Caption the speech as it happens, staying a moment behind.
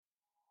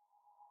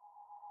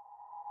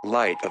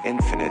Light of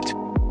Infinite.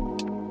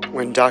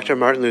 When Dr.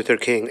 Martin Luther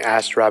King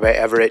asked Rabbi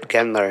Everett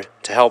Gendler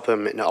to help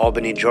him in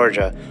Albany,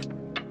 Georgia,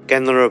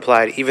 Gendler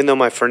replied, "Even though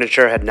my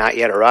furniture had not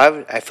yet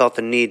arrived, I felt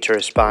the need to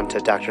respond to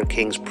Dr.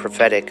 King's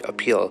prophetic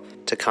appeal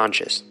to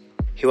conscience."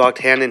 He walked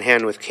hand in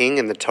hand with King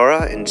in the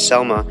Torah in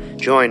Selma,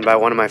 joined by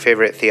one of my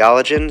favorite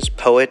theologians,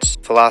 poets,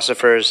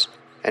 philosophers,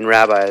 and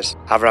rabbis,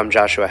 Avram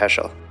Joshua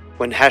Heschel.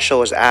 When Heschel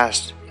was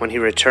asked when he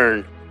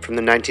returned from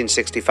the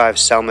 1965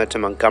 Selma to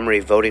Montgomery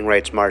voting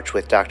rights march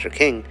with Dr.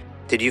 King,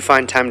 "Did you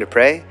find time to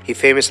pray?" he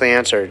famously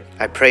answered,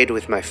 "I prayed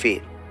with my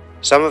feet."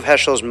 Some of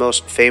Heschel's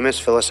most famous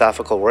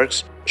philosophical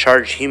works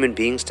charge human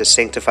beings to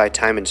sanctify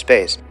time and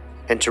space,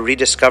 and to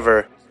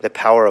rediscover the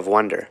power of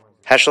wonder.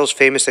 Heschel's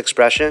famous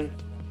expression,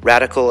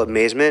 radical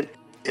amazement,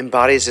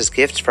 embodies his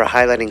gifts for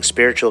highlighting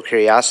spiritual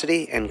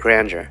curiosity and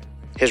grandeur.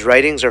 His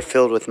writings are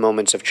filled with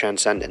moments of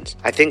transcendence.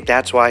 I think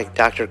that's why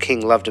Dr.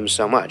 King loved him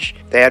so much.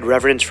 They had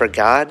reverence for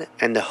God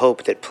and the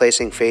hope that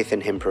placing faith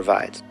in him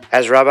provides.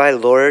 As Rabbi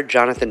Lord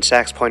Jonathan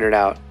Sachs pointed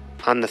out,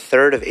 on the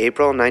 3rd of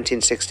April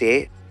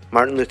 1968,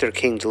 Martin Luther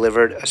King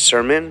delivered a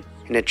sermon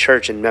in a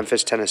church in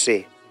Memphis,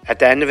 Tennessee. At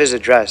the end of his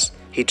address,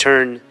 he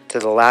turned to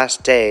the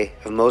last day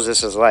of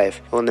Moses' life,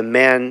 when the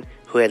man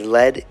who had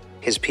led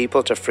his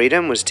people to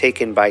freedom was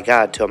taken by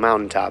God to a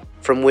mountaintop,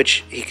 from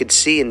which he could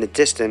see in the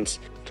distance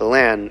the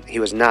land he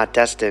was not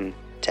destined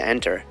to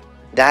enter.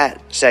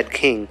 That, said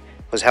King,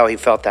 was how he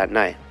felt that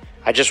night.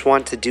 "I just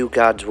want to do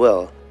God's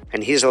will,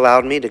 and he's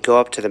allowed me to go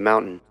up to the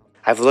mountain.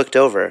 I've looked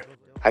over.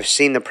 I've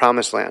seen the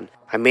promised land.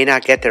 I may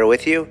not get there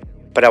with you,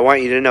 but I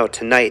want you to know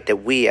tonight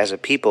that we as a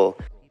people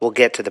will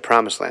get to the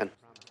promised land."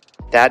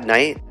 That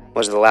night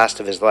was the last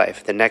of his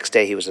life. The next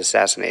day he was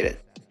assassinated.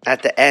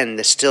 At the end,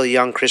 the still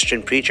young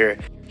Christian preacher,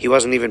 he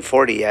wasn't even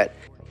 40 yet,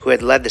 who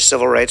had led the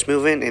civil rights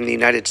movement in the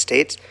United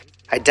States,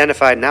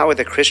 identified not with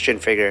a Christian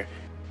figure,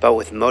 but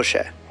with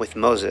Moshe, with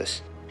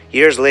Moses.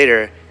 Years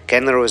later,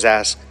 Gendler was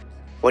asked,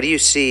 "What do you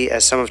see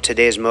as some of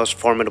today's most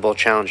formidable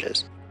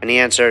challenges?" And he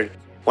answered,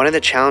 "One of the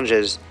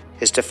challenges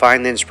is to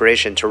find the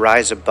inspiration to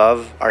rise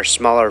above our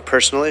smaller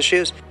personal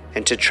issues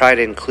and to try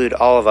to include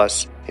all of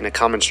us in a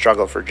common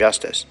struggle for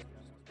justice.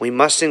 We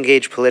must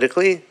engage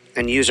politically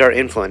and use our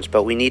influence,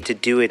 but we need to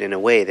do it in a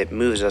way that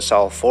moves us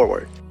all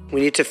forward. We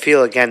need to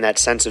feel again that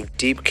sense of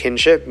deep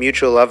kinship,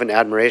 mutual love, and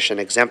admiration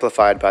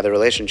exemplified by the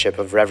relationship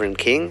of Reverend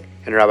King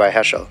and Rabbi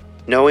Heschel.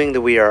 Knowing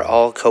that we are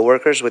all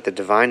co-workers with the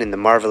divine in the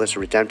marvelous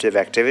redemptive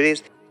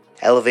activities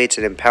elevates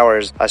and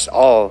empowers us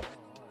all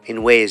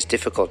in ways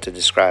difficult to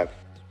describe."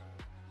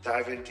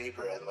 Dive in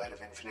deeper at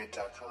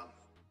lightofinfinite.com.